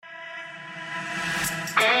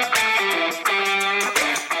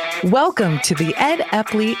Welcome to the Ed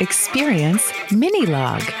Epley Experience Mini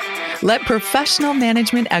Log. Let professional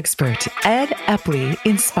management expert Ed Epley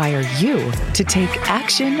inspire you to take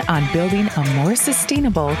action on building a more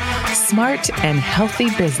sustainable, smart, and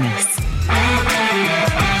healthy business.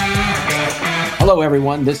 Hello,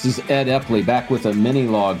 everyone. This is Ed Epley back with a mini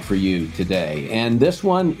log for you today. And this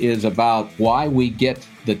one is about why we get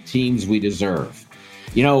the teams we deserve.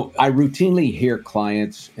 You know, I routinely hear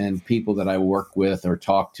clients and people that I work with or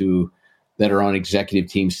talk to that are on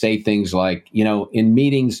executive teams say things like, you know, in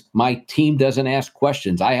meetings, my team doesn't ask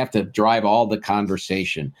questions. I have to drive all the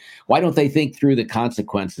conversation. Why don't they think through the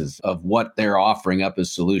consequences of what they're offering up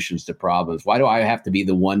as solutions to problems? Why do I have to be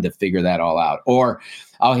the one to figure that all out? Or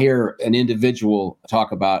I'll hear an individual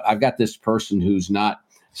talk about, I've got this person who's not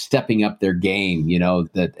stepping up their game, you know,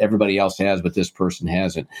 that everybody else has, but this person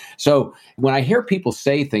hasn't. So when I hear people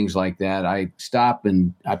say things like that, I stop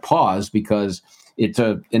and I pause because it's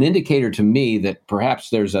an indicator to me that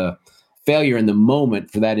perhaps there's a failure in the moment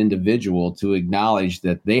for that individual to acknowledge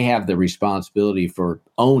that they have the responsibility for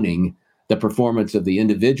owning the performance of the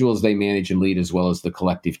individuals they manage and lead, as well as the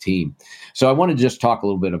collective team. So I want to just talk a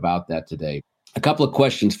little bit about that today. A couple of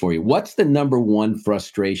questions for you. What's the number one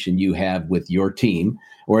frustration you have with your team,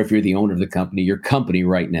 or if you're the owner of the company, your company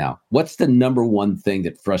right now? What's the number one thing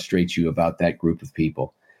that frustrates you about that group of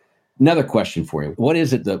people? Another question for you. What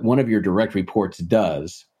is it that one of your direct reports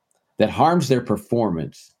does that harms their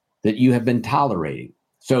performance that you have been tolerating?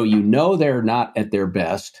 So you know they're not at their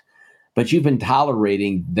best, but you've been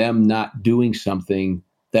tolerating them not doing something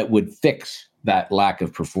that would fix that lack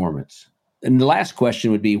of performance. And the last question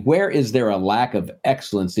would be, where is there a lack of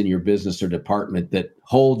excellence in your business or department that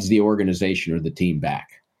holds the organization or the team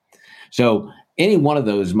back? So any one of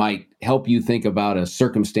those might help you think about a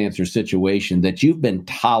circumstance or situation that you've been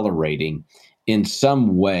tolerating in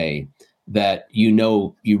some way that you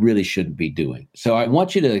know you really shouldn't be doing. So I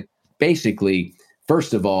want you to basically,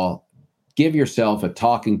 first of all, give yourself a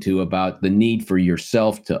talking to about the need for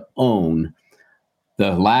yourself to own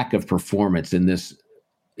the lack of performance in this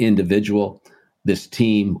individual, this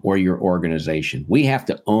team, or your organization. We have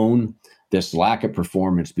to own this lack of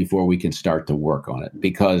performance before we can start to work on it.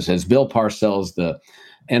 Because as Bill Parcells, the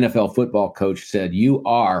NFL football coach, said, you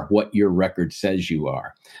are what your record says you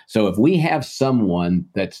are. So if we have someone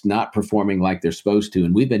that's not performing like they're supposed to,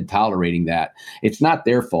 and we've been tolerating that, it's not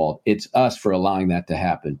their fault. It's us for allowing that to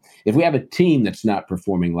happen. If we have a team that's not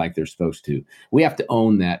performing like they're supposed to, we have to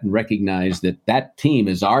own that and recognize that that team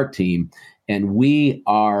is our team, and we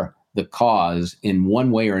are the cause in one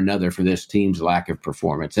way or another for this team's lack of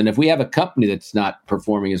performance. And if we have a company that's not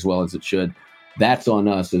performing as well as it should, that's on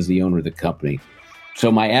us as the owner of the company.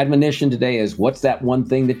 So my admonition today is, what's that one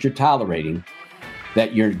thing that you're tolerating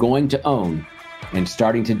that you're going to own, and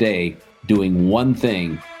starting today doing one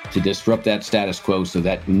thing to disrupt that status quo so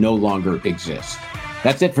that no longer exists.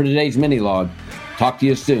 That's it for today's mini log. Talk to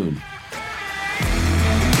you soon.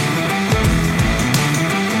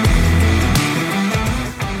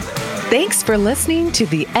 Thanks for listening to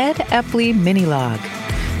the Ed Epley Mini Log.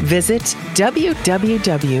 Visit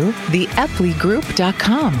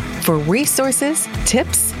www.theepleygroup.com for resources,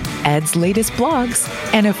 tips, Ed's latest blogs,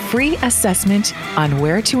 and a free assessment on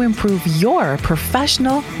where to improve your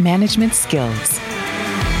professional management skills.